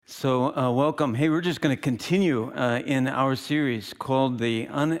Welcome. Hey, we're just going to continue in our series called The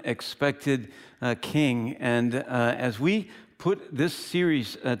Unexpected King. And as we put this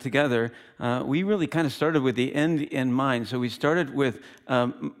series together, we really kind of started with the end in mind. So we started with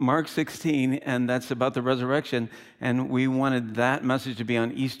Mark 16, and that's about the resurrection. And we wanted that message to be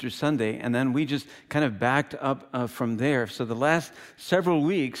on Easter Sunday. And then we just kind of backed up from there. So the last several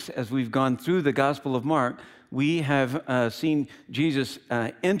weeks, as we've gone through the Gospel of Mark, we have seen Jesus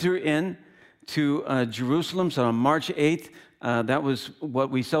enter in to Jerusalem. So on March 8th, that was what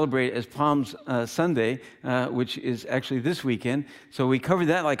we celebrate as Palm Sunday, which is actually this weekend. So we covered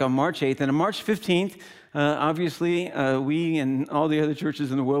that like on March 8th. And on March 15th, obviously, we and all the other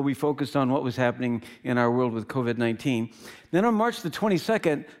churches in the world, we focused on what was happening in our world with COVID-19. Then on March the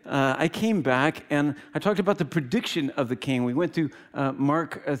 22nd, I came back and I talked about the prediction of the king. We went to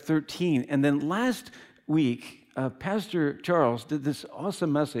Mark 13. And then last week, Pastor Charles did this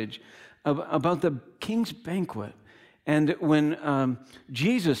awesome message about the King's Banquet. And when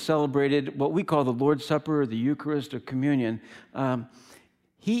Jesus celebrated what we call the Lord's Supper or the Eucharist or communion,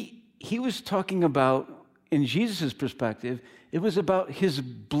 he was talking about, in Jesus' perspective, it was about his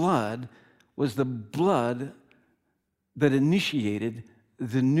blood was the blood that initiated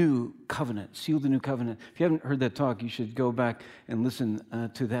the new covenant, sealed the new covenant. If you haven't heard that talk, you should go back and listen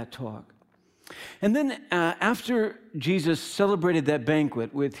to that talk. And then after Jesus celebrated that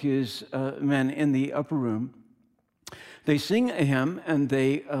banquet with his men in the upper room, they sing a hymn and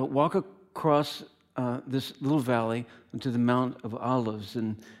they walk across this little valley into the Mount of Olives.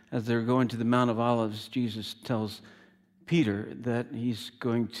 And as they're going to the Mount of Olives, Jesus tells Peter that he's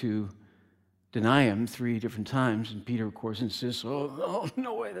going to deny him 3 different times. And Peter, of course, insists, oh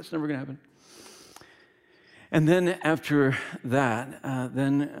no way, that's never going to happen. And then after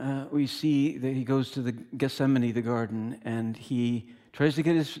that, we see that he goes to the Gethsemane, the garden, and he tries to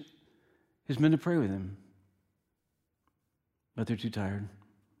get his men to pray with him. But they're too tired.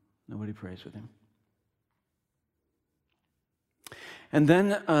 Nobody prays with him. And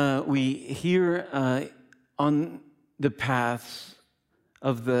then we hear on the paths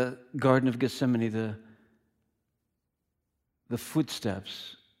of the Garden of Gethsemane the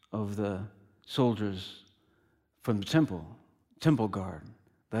footsteps of the soldiers from the temple guard,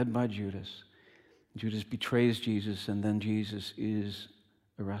 led by Judas. Judas betrays Jesus, and then Jesus is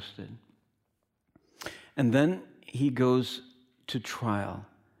arrested. And then he goes to trial,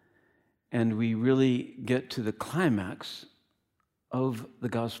 and we really get to the climax of the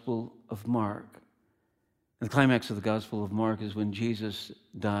Gospel of Mark. And the climax of the Gospel of Mark is when Jesus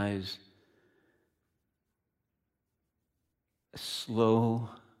dies a slow,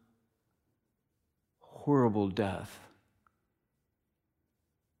 horrible death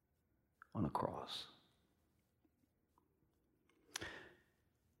on a cross.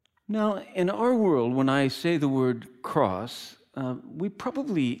 Now, in our world, when I say the word cross, we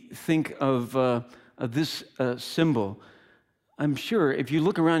probably think of this symbol. I'm sure if you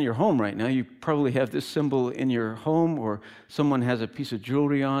look around your home right now, you probably have this symbol in your home, or someone has a piece of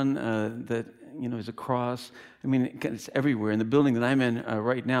jewelry on that is a cross. I mean, it's everywhere. In the building that I'm in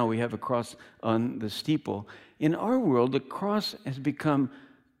right now, we have a cross on the steeple. In our world, the cross has become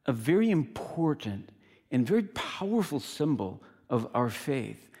a very important and very powerful symbol of our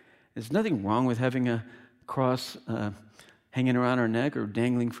faith. There's nothing wrong with having a cross hanging around our neck or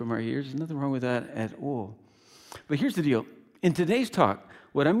dangling from our ears. There's nothing wrong with that at all. But here's the deal. In today's talk,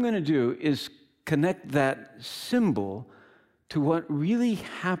 what I'm going to do is connect that symbol to what really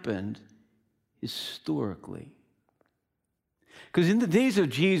happened historically. Because in the days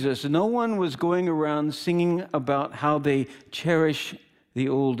of Jesus, no one was going around singing about how they cherish the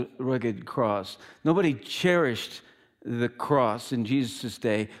old rugged cross. Nobody cherished the cross in Jesus'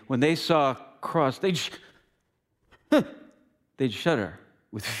 day. When they saw a cross, they'd shudder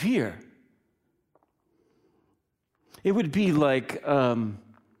with fear. It would be like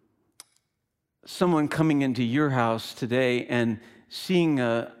someone coming into your house today and seeing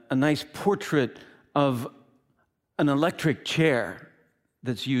a nice portrait of an electric chair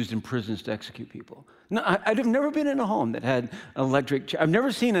that's used in prisons to execute people. No, I'd have never been in a home that had an electric chair. I've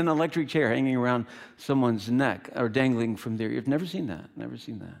never seen an electric chair hanging around someone's neck or dangling from their ear. I've never seen that. Never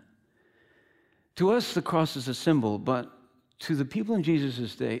seen that. To us, the cross is a symbol, but to the people in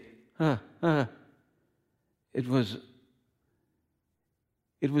Jesus' day, it was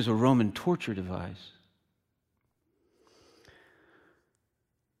a Roman torture device.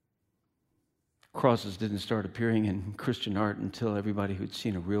 Crosses didn't start appearing in Christian art until everybody who'd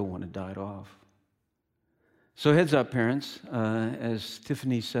seen a real one had died off. So heads up, parents. As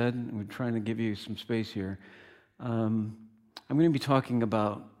Tiffany said, we're trying to give you some space here. I'm going to be talking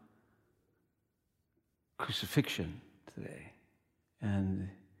about crucifixion today. And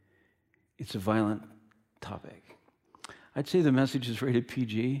it's a violent topic. I'd say the message is rated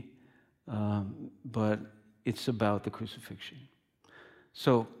PG, but it's about the crucifixion.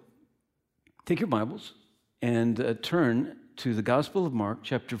 So take your Bibles and turn to the Gospel of Mark,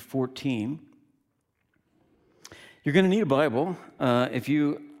 chapter 14. You're going to need a Bible. If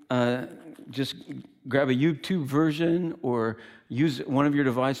you just grab a YouTube version or use one of your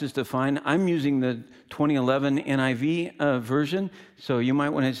devices to find. I'm using the 2011 NIV version, so you might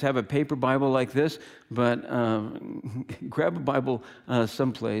want to just have a paper Bible like this, but grab a Bible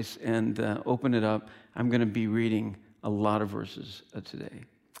someplace and open it up. I'm going to be reading a lot of verses today.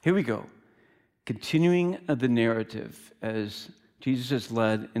 Here we go. Continuing the narrative as Jesus is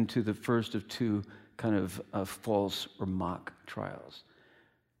led into the first of two kind of false or mock trials.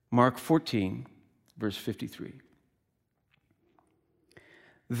 Mark 14, verse 53.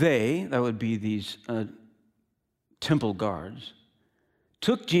 They, that would be these temple guards,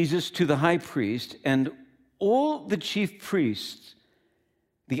 took Jesus to the high priest, and all the chief priests,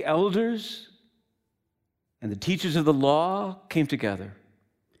 the elders, and the teachers of the law came together.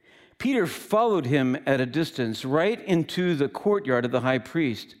 Peter followed him at a distance right into the courtyard of the high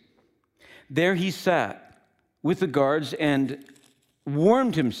priest. There he sat with the guards and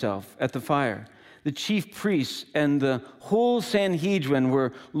warmed himself at the fire. The chief priests and the whole Sanhedrin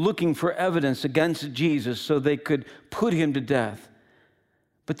were looking for evidence against Jesus so they could put him to death.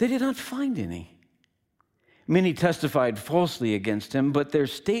 But they did not find any. Many testified falsely against him, but their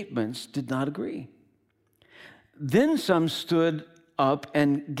statements did not agree. Then some stood up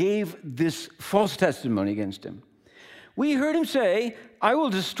and gave this false testimony against him. We heard him say, "I will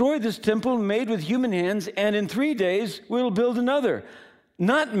destroy this temple made with human hands, and in 3 days we'll build another,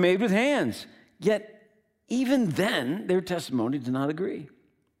 not made with hands." Yet even then their testimony did not agree.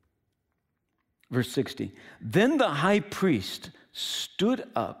 Verse 60, then the high priest stood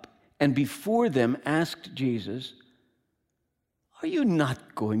up and before them asked Jesus, "Are you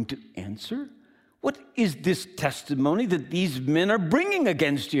not going to answer? What is this testimony that these men are bringing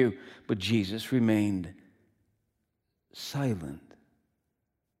against you?" But Jesus remained silent,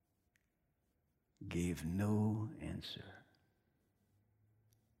 gave no answer.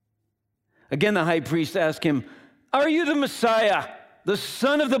 Again, the high priest asked him, "Are you the Messiah, the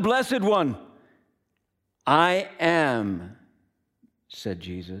Son of the Blessed One?" "I am," said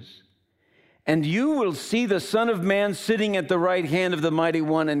Jesus. "And you will see the Son of Man sitting at the right hand of the Mighty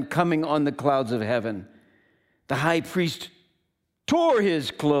One and coming on the clouds of heaven." The high priest tore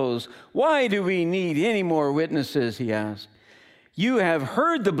his clothes. "Why do we need any more witnesses?" he asked. "You have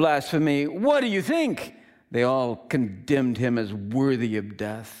heard the blasphemy. What do you think?" They all condemned him as worthy of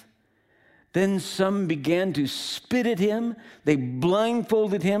death. Then some began to spit at him. They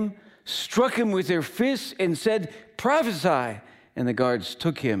blindfolded him, struck him with their fists, and said, "Prophesy." And the guards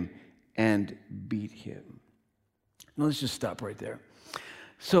took him and beat him. Now let's just stop right there.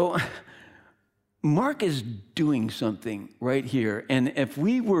 So Mark is doing something right here. And if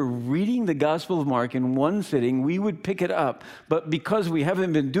we were reading the Gospel of Mark in one sitting, we would pick it up. But because we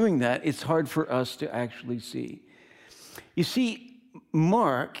haven't been doing that, it's hard for us to actually see. You see,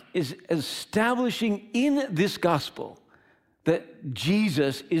 Mark is establishing in this gospel that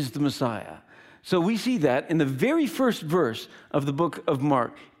Jesus is the Messiah. So we see that in the very first verse of the book of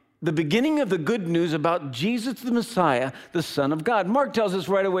Mark, the beginning of the good news about Jesus the Messiah, the Son of God. Mark tells us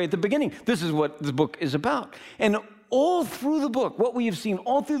right away at the beginning, this is what the book is about. And all through the book, what we have seen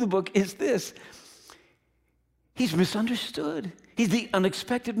all through the book is this. He's misunderstood. He's the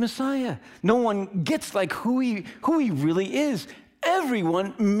unexpected Messiah. No one gets like who he really is.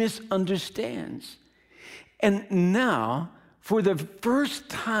 Everyone misunderstands. And now, for the first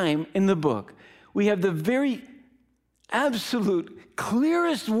time in the book, we have the very absolute,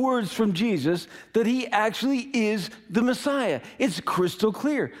 clearest words from Jesus that he actually is the Messiah. It's crystal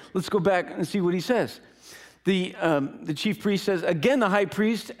clear. Let's go back and see what he says. The chief priest says, again, the high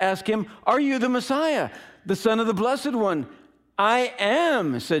priest asked him, "Are you the Messiah, the Son of the Blessed One?" "I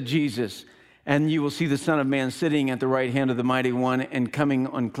am," said Jesus. "And you will see the Son of Man sitting at the right hand of the Mighty One and coming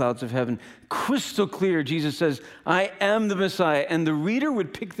on clouds of heaven." Crystal clear, Jesus says, "I am the Messiah." And the reader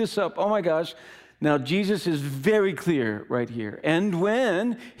would pick this up. Oh my gosh. Now, Jesus is very clear right here. And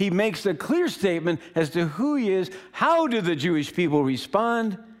when he makes a clear statement as to who he is, how do the Jewish people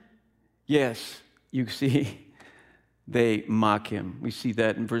respond? Yes, you see, they mock him. We see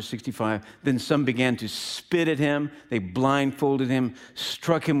that in verse 65. Then some began to spit at him. They blindfolded him,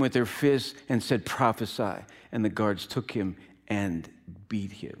 struck him with their fists, and said, "Prophesy." And the guards took him and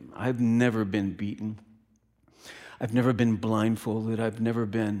beat him. I've never been beaten. I've never been blindfolded. I've never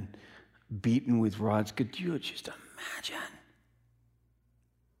been beaten with rods. Could you just imagine?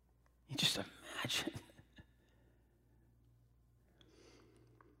 You just imagine.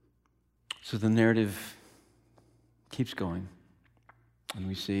 So the narrative keeps going. And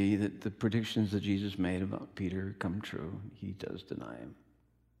we see that the predictions that Jesus made about Peter come true. He does deny him.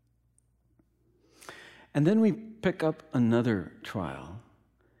 And then we pick up another trial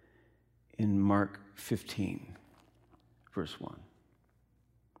in Mark 15, verse 1.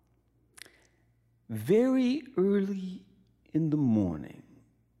 Very early in the morning,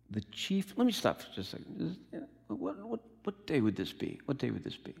 the chief... Let me stop for just a second. What day would this be? What day would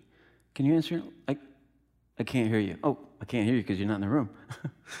this be? Can you answer? I can't hear you. Oh, I can't hear you because you're not in the room.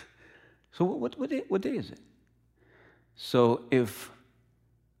 So what day is it? So if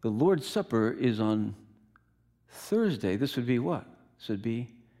the Lord's Supper is on Thursday, this would be what? This would be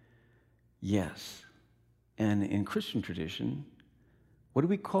yes. And in Christian tradition, what do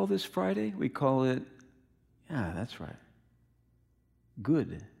we call this Friday? We call it, yeah, that's right,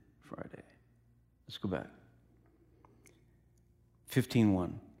 Good Friday. Let's go back.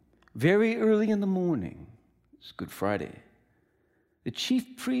 15:1. Very early in the morning, it's Good Friday, the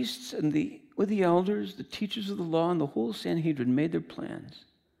chief priests and with the elders, the teachers of the law, and the whole Sanhedrin made their plans.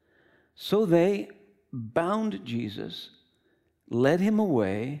 So they bound Jesus, led him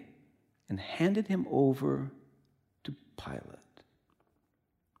away, and handed him over to Pilate.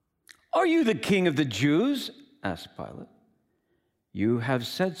 Are you the king of the Jews? Asked Pilate. You have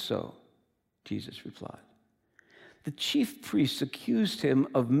said so, Jesus replied. The chief priests accused him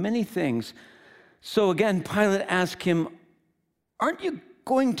of many things. So again, Pilate asked him, aren't you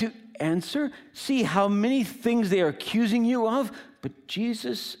going to answer? See how many things they are accusing you of? But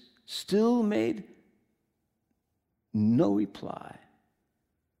Jesus still made no reply.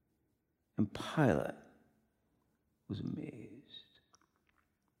 And Pilate was amazed.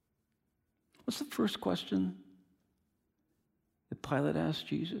 What's the first question that Pilate asked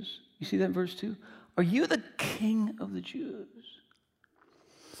Jesus? You see that in verse 2? Are you the king of the Jews?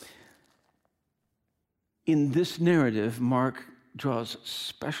 In this narrative, Mark draws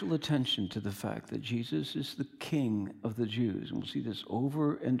special attention to the fact that Jesus is the king of the Jews. And we'll see this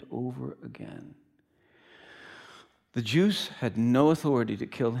over and over again. The Jews had no authority to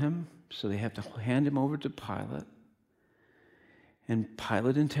kill him, so they have to hand him over to Pilate. And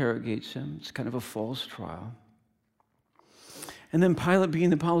Pilate interrogates him. It's kind of a false trial. And then Pilate, being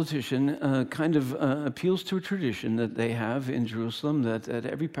the politician, appeals to a tradition that they have in Jerusalem, that at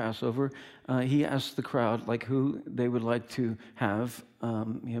every Passover, he asks the crowd who they would like to have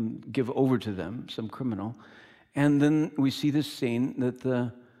him give over to them, some criminal. And then we see this scene that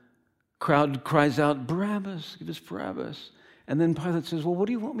the crowd cries out, Barabbas, give us Barabbas. And then Pilate says, well, what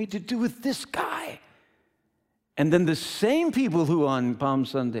do you want me to do with this guy? And then the same people who on Palm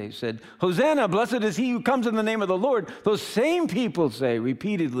Sunday said, Hosanna, blessed is he who comes in the name of the Lord. Those same people say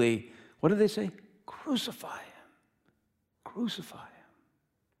repeatedly, what do they say? Crucify him. Crucify him.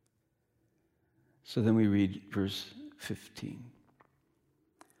 So then we read verse 15.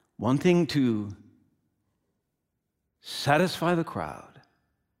 Wanting to satisfy the crowd,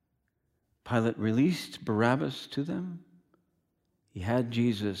 Pilate released Barabbas to them. He had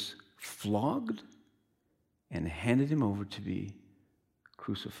Jesus flogged and handed him over to be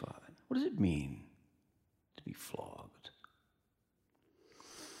crucified. What does it mean to be flogged?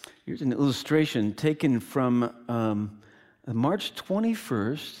 Here's an illustration taken from the March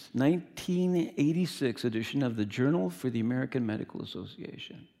 21st, 1986 edition of the Journal for the American Medical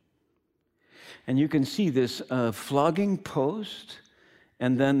Association. And you can see this flogging post,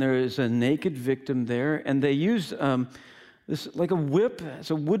 and then there is a naked victim there, and they used this like a whip. It's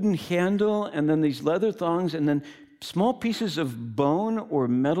a wooden handle, and then these leather thongs, and then small pieces of bone or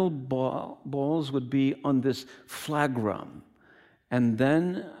metal balls would be on this flagrum. And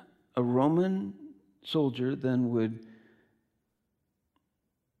then a Roman soldier then would,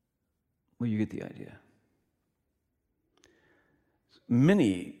 well, you get the idea.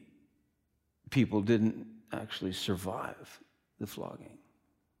 Many people didn't actually survive the flogging,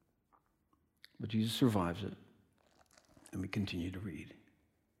 but Jesus survives it. And we continue to read.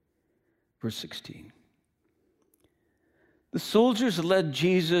 Verse 16. The soldiers led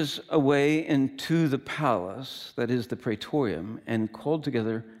Jesus away into the palace, that is the praetorium, and called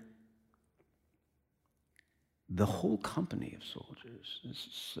together the whole company of soldiers.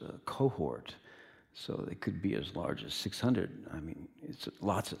 This is a cohort, so they could be as large as 600. I mean, it's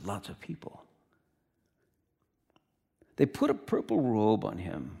lots of people. They put a purple robe on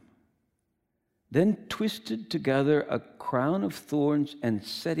him, then twisted together a crown of thorns and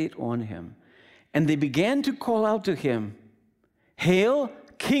set it on him. And they began to call out to him, Hail,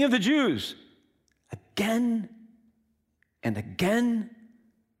 King of the Jews. Again and again,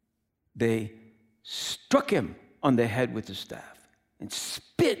 they struck him on the head with the staff and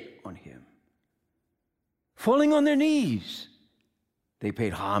spit on him. Falling on their knees, they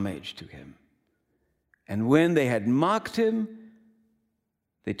paid homage to him. And when they had mocked him,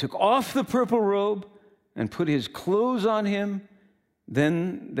 they took off the purple robe and put his clothes on him.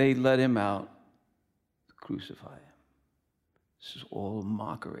 Then they led him out to crucify him. This is all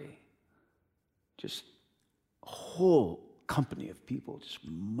mockery. Just a whole company of people just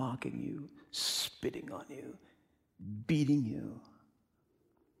mocking you, spitting on you, beating you.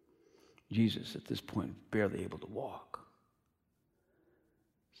 Jesus, at this point, barely able to walk.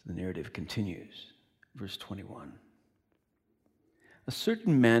 So the narrative continues. Verse 21. A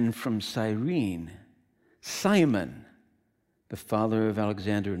certain man from Cyrene, Simon, the father of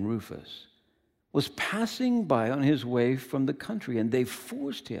Alexander and Rufus, was passing by on his way from the country, and they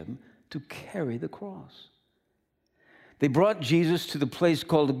forced him to carry the cross. They brought Jesus to the place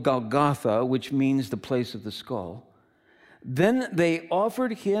called Golgotha, which means the place of the skull. Then they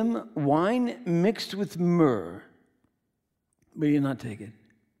offered him wine mixed with myrrh, but he did not take it.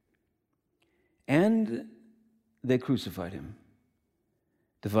 And they crucified him.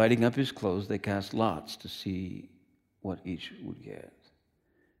 Dividing up his clothes, they cast lots to see what each would get.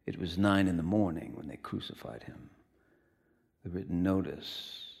 It was 9 a.m. when they crucified him. The written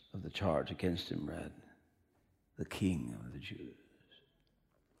notice of the charge against him read, "The King of the Jews."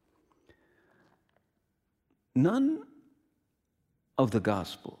 None of the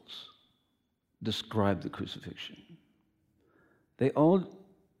Gospels describe the crucifixion. They all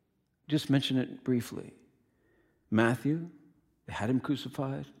just mention it briefly. Matthew, they had him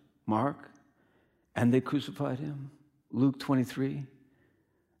crucified. Mark, and they crucified him. Luke 23,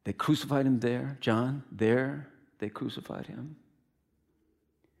 they crucified him there. John, there, they crucified him.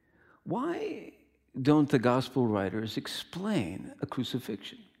 Why don't the gospel writers explain a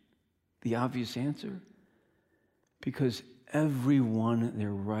crucifixion? The obvious answer, because everyone they're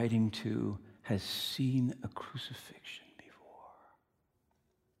writing to has seen a crucifixion before.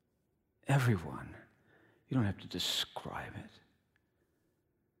 Everyone. You don't have to describe it.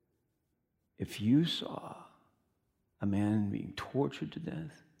 If you saw a man being tortured to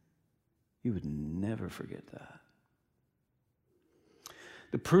death, you would never forget that.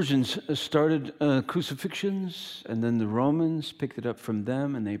 The Persians started crucifixions, and then the Romans picked it up from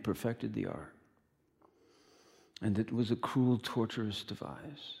them, and they perfected the art. And it was a cruel, torturous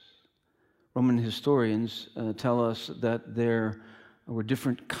device. Roman historians tell us that there were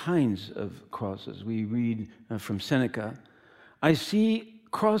different kinds of crosses. We read from Seneca, "I see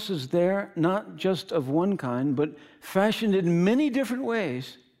crosses there, not just of one kind, but fashioned in many different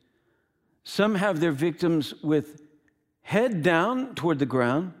ways. Some have their victims with head down toward the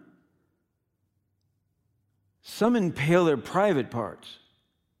ground. Some impale their private parts.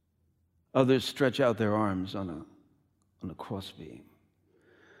 Others stretch out their arms on a crossbeam."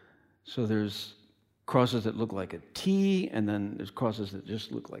 So there's crosses that look like a T, and then there's crosses that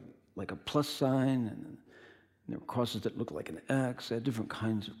just look like a plus sign, and then there are crosses that look like an X. They have different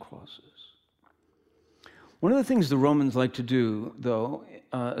kinds of crosses. One of the things the Romans liked to do, though,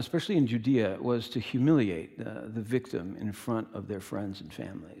 especially in Judea, was to humiliate the victim in front of their friends and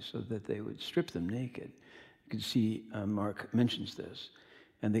family so that they would strip them naked. You can see Mark mentions this.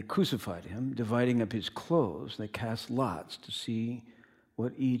 And they crucified him, dividing up his clothes. They cast lots to see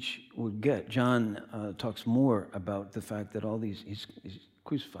what each would get. John talks more about the fact that he's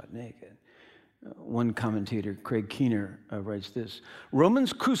crucified naked. One commentator, Craig Keener, writes this: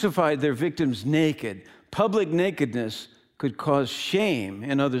 Romans crucified their victims naked. Public nakedness could cause shame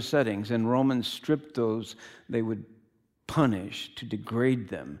in other settings, and Romans stripped those they would punish to degrade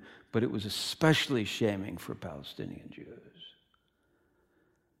them. But it was especially shaming for Palestinian Jews.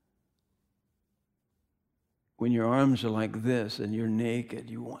 When your arms are like this and you're naked,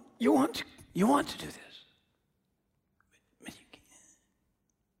 you want to do this, but you can't.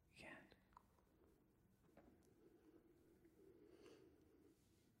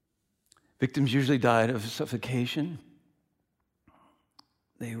 Victims usually died of suffocation.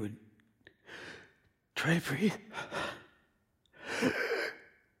 They would try to breathe.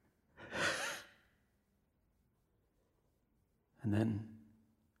 And then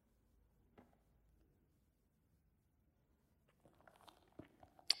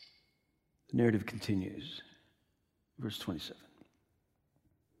the narrative continues. Verse 27.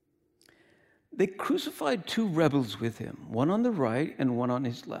 They crucified 2 rebels with him, one on the right and one on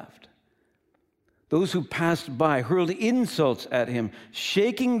his left. Those who passed by hurled insults at him,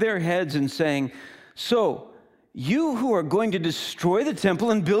 shaking their heads and saying, "So, you who are going to destroy the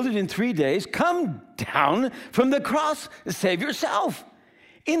temple and build it in 3 days, come down from the cross and save yourself.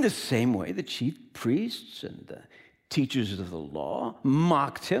 In the same way, the chief priests and the teachers of the law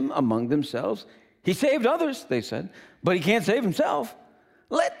mocked him among themselves. He saved others, they said, but he can't save himself.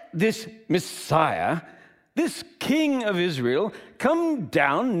 Let this Messiah, this King of Israel, come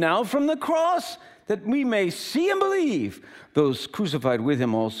down now from the cross, that we may see and believe. Those crucified with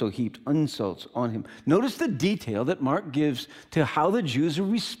him also heaped insults on him. Notice the detail that Mark gives to how the Jews are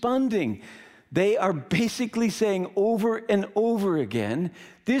responding. They are basically saying over and over again,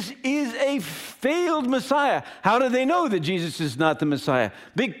 this is a failed Messiah. How do they know that Jesus is not the Messiah?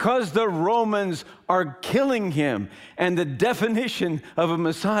 Because the Romans are killing him. And the definition of a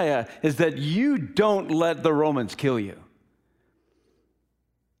Messiah is that you don't let the Romans kill you.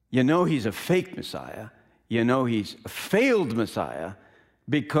 You know he's a fake Messiah. You know he's a failed Messiah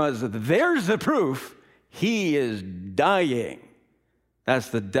because there's the proof he is dying. That's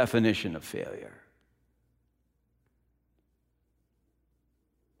the definition of failure.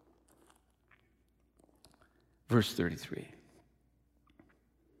 Verse 33.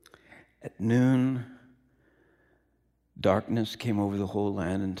 At noon, darkness came over the whole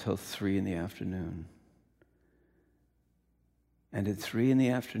land until 3 p.m. And at 3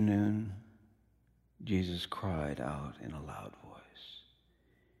 p.m, Jesus cried out in a loud voice,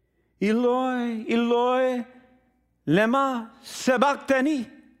 Eloi, Eloi, lema sabachthani,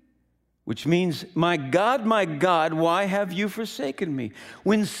 which means, my God, why have you forsaken me?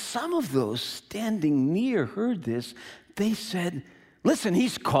 When some of those standing near heard this, they said, listen,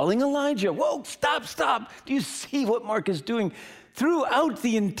 he's calling Elijah. Whoa, stop. Do you see what Mark is doing? Throughout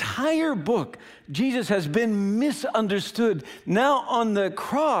the entire book, Jesus has been misunderstood. Now on the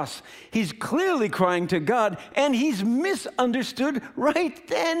cross, he's clearly crying to God, and he's misunderstood right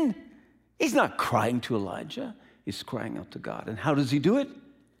then. He's not crying to Elijah. He's crying out to God. And how does he do it?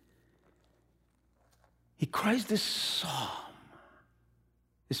 He cries this psalm,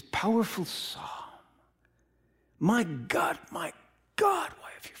 this powerful psalm. My God, why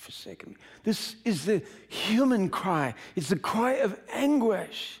have you forsaken me? This is the human cry. It's the cry of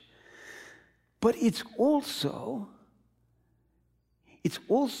anguish. But it's also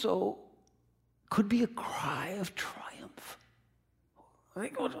could be a cry of triumph. I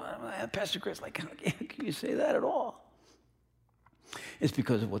think, Pastor Chris, how can you say that at all? It's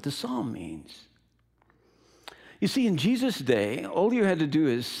because of what the psalm means. You see, in Jesus' day, all you had to do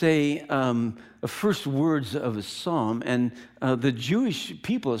is say the first words of a psalm, and the Jewish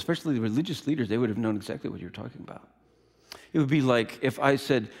people, especially the religious leaders, they would have known exactly what you're talking about. It would be like if I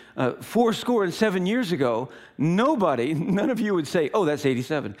said 77 years ago, none of you would say, oh, that's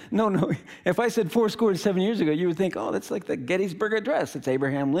 87. No. If I said 77 years ago, you would think, oh, that's like the Gettysburg Address. It's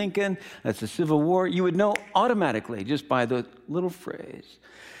Abraham Lincoln. That's the Civil War. You would know automatically just by the little phrase.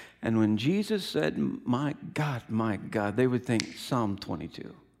 And when Jesus said, my God, they would think Psalm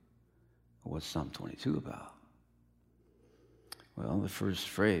 22. What's Psalm 22 about? Well, the first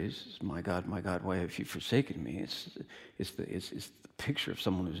phrase is, my God, why have you forsaken me? It's the picture of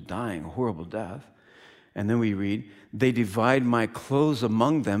someone who's dying a horrible death. And then we read, they divide my clothes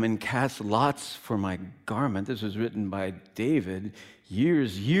among them and cast lots for my garment. This was written by David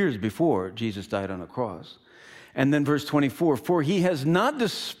years before Jesus died on a cross. And then verse 24, for he has not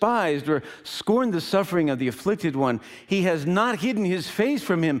despised or scorned the suffering of the afflicted one. He has not hidden his face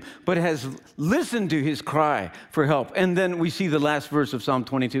from him, but has listened to his cry for help. And then we see the last verse of Psalm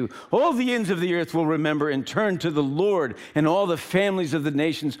 22. All the ends of the earth will remember and turn to the Lord, and all the families of the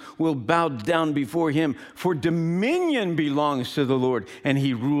nations will bow down before him. For dominion belongs to the Lord, and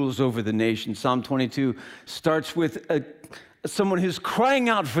he rules over the nations. Psalm 22 starts with someone who's crying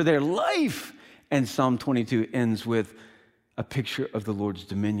out for their life. And Psalm 22 ends with a picture of the Lord's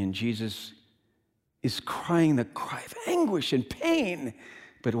dominion. Jesus is crying the cry of anguish and pain,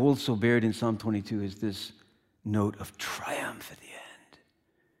 but also buried in Psalm 22 is this note of triumph at the end.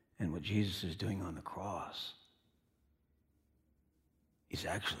 And what Jesus is doing on the cross is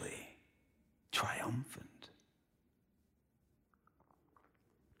actually triumphant.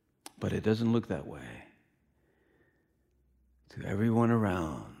 But it doesn't look that way to everyone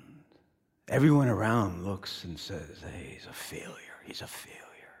around. Everyone around looks and says, hey, he's a failure.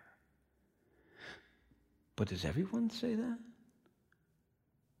 But does everyone say that?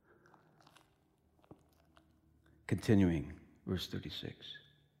 Continuing, verse 36.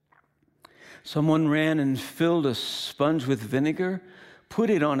 Someone ran and filled a sponge with vinegar, put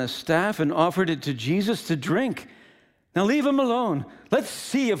it on a staff, and offered it to Jesus to drink. Now leave him alone. Let's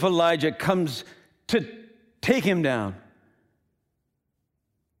see if Elijah comes to take him down.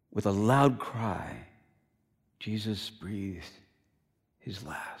 With a loud cry, Jesus breathed his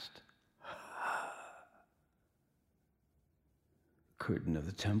last. The curtain of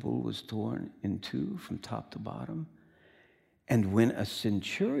the temple was torn in two from top to bottom. And when a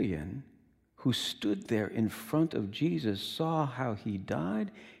centurion who stood there in front of Jesus saw how he died,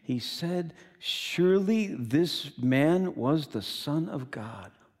 he said, "Surely this man was the Son of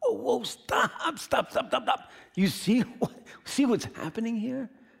God." Whoa, stop. You see what's happening here?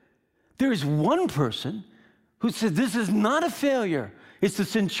 There's one person who said this is not a failure. It's the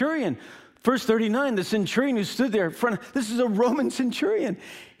centurion. Verse 39, the centurion who stood there in front, this is a Roman centurion.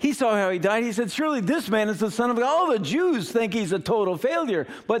 He saw how he died. He said, "Surely this man is the Son of God." All the Jews think he's a total failure.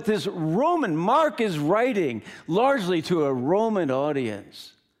 But this Roman, Mark is writing largely to a Roman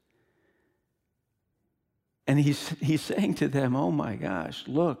audience. And he's saying to them, oh my gosh,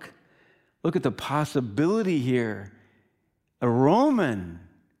 look at the possibility here. A Roman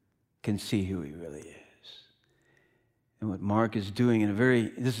can see who he really is. And what Mark is doing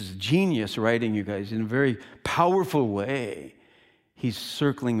this is genius writing, you guys, in a very powerful way. He's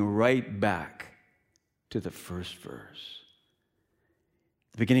circling right back to the first verse.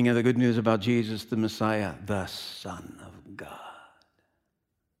 The beginning of the good news about Jesus, the Messiah, the Son of God.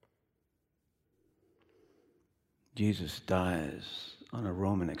 Jesus dies on a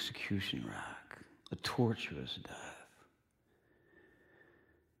Roman execution rack, a torturous death.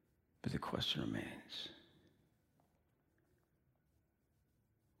 But the question remains,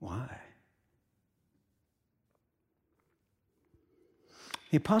 why?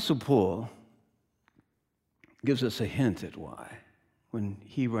 The Apostle Paul gives us a hint at why when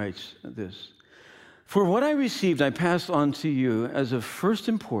he writes this. "For what I received, I passed on to you as of first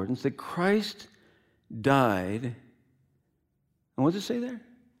importance, that Christ died," and what does it say there?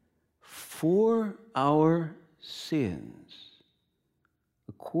 "For our sins,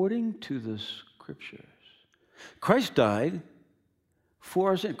 according to the Scriptures." Christ died for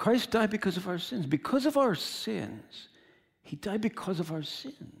our sins. Christ died because of our sins. Because of our sins. He died because of our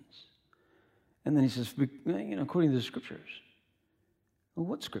sins. And then he says, according to the Scriptures. Well,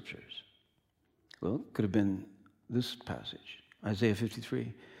 what Scriptures? Well, it could have been this passage, Isaiah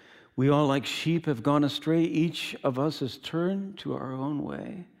 53. "We all like sheep have gone astray. Each of us has turned to our own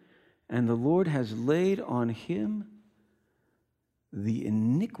way. And the Lord has laid on him the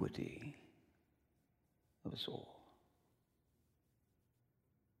iniquity of us all."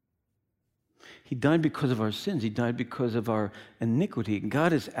 He died because of our sins. He died because of our iniquity.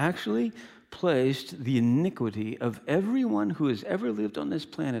 God has actually placed the iniquity of everyone who has ever lived on this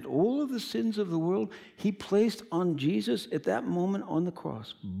planet, all of the sins of the world, he placed on Jesus at that moment on the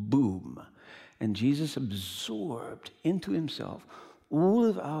cross. Boom. And Jesus absorbed into himself all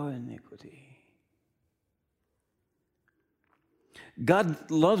of our iniquity. God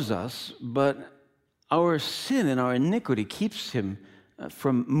loves us, but our sin and our iniquity keeps him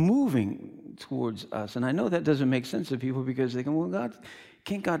from moving towards us. And I know that doesn't make sense to people because they go, well, God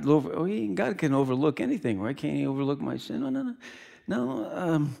can overlook anything, right? Can't he overlook my sin?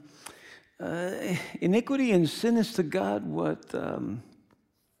 No. Iniquity and sin is to God what,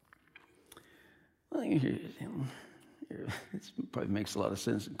 this probably makes a lot of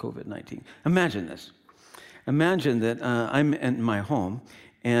sense in COVID-19. Imagine this. Imagine that I'm in my home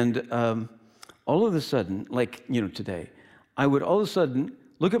and all of a sudden, like, today, I would all of a sudden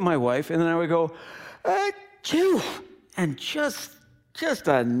look at my wife, and then I would go, achoo, and just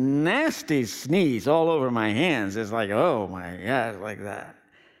a nasty sneeze all over my hands. It's like, oh my God, like that.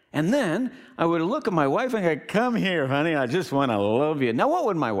 And then I would look at my wife and go, "Come here, honey, I just want to love you." Now, what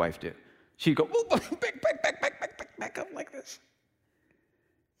would my wife do? She'd go, "Oh, back up like this."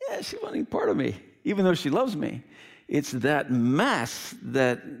 Yeah, she wasn't part of me, even though she loves me. It's that mess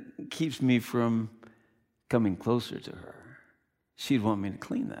that keeps me from coming closer to her. She'd want me to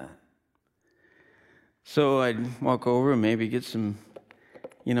clean that. So I'd walk over and maybe get some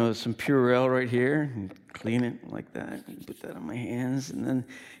Purell right here and clean it like that and put that on my hands. And then,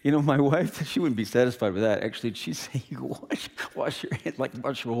 my wife, she wouldn't be satisfied with that. Actually, she'd say, "You wash your hands, like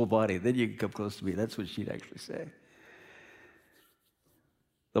wash your whole body. Then you can come close to me." That's what she'd actually say.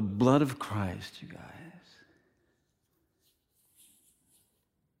 The blood of Christ, you guys,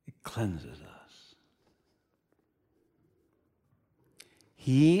 it cleanses us.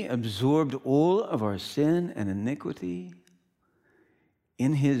 He absorbed all of our sin and iniquity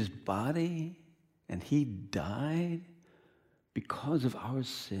in his body, and he died because of our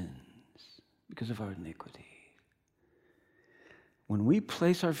sins, because of our iniquity. When we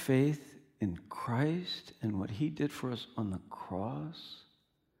place our faith in Christ and what he did for us on the cross,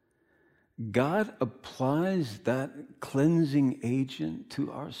 God applies that cleansing agent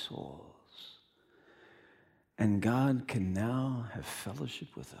to our souls. And God can now have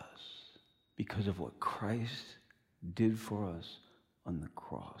fellowship with us because of what Christ did for us on the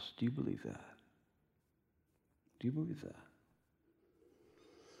cross. Do you believe that? Do you believe that?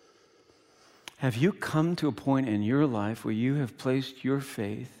 Have you come to a point in your life where you have placed your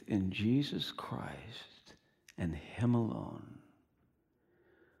faith in Jesus Christ and Him alone?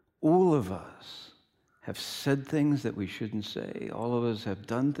 All of us have said things that we shouldn't say. All of us have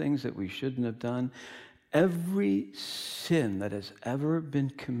done things that we shouldn't have done. Every sin that has ever been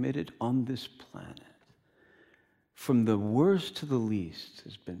committed on this planet, from the worst to the least,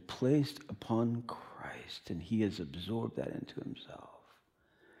 has been placed upon Christ, and He has absorbed that into Himself.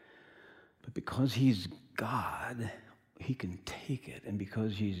 But because He's God, He can take it. And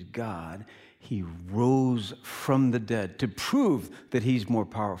because He's God, He rose from the dead to prove that He's more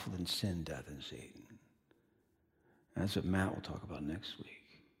powerful than sin, death, and Satan. And that's what Matt will talk about next week.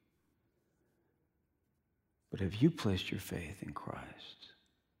 But have you placed your faith in Christ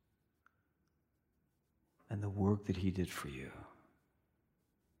and the work that He did for you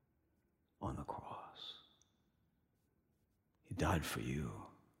on the cross? He died for you.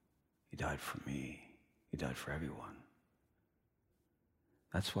 He died for me. He died for everyone.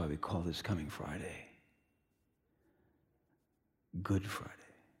 That's why we call this coming Friday Good Friday.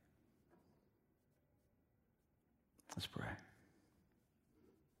 Let's pray.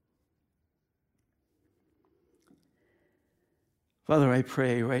 Father, I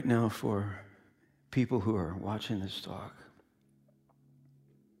pray right now for people who are watching this talk.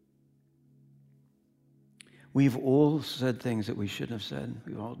 We've all said things that we shouldn't have said.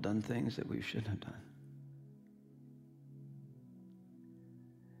 We've all done things that we shouldn't have done.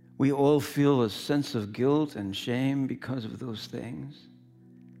 We all feel a sense of guilt and shame because of those things,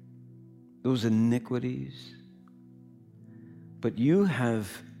 those iniquities. But you have,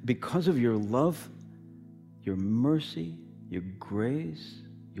 because of your love, your mercy, your grace,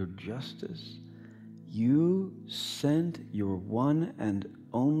 your justice, you sent your one and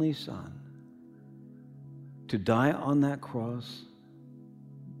only Son to die on that cross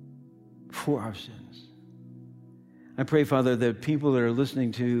for our sins. I pray, Father, that people that are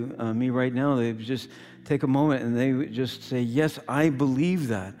listening to me right now, they just take a moment and they would just say, yes, I believe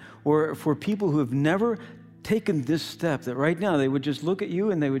that. Or for people who have never taken this step, that right now they would just look at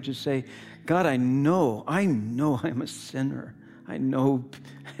you and they would just say, God, I know I'm a sinner. I know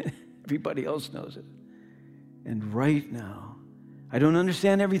everybody else knows it. And right now, I don't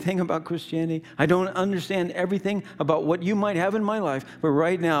understand everything about Christianity. I don't understand everything about what you might have in my life. But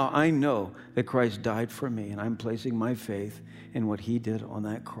right now, I know that Christ died for me, and I'm placing my faith in what He did on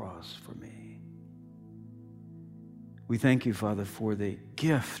that cross for me. We thank you, Father, for the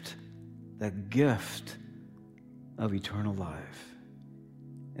gift of eternal life.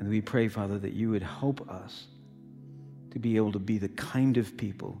 And we pray, Father, that you would help us to be able to be the kind of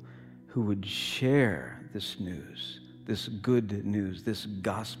people who would share this news, this good news, this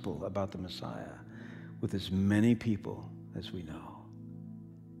gospel about the Messiah with as many people as we know.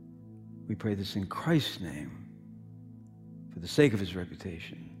 We pray this in Christ's name for the sake of His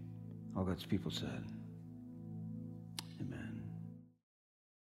reputation. All God's people said.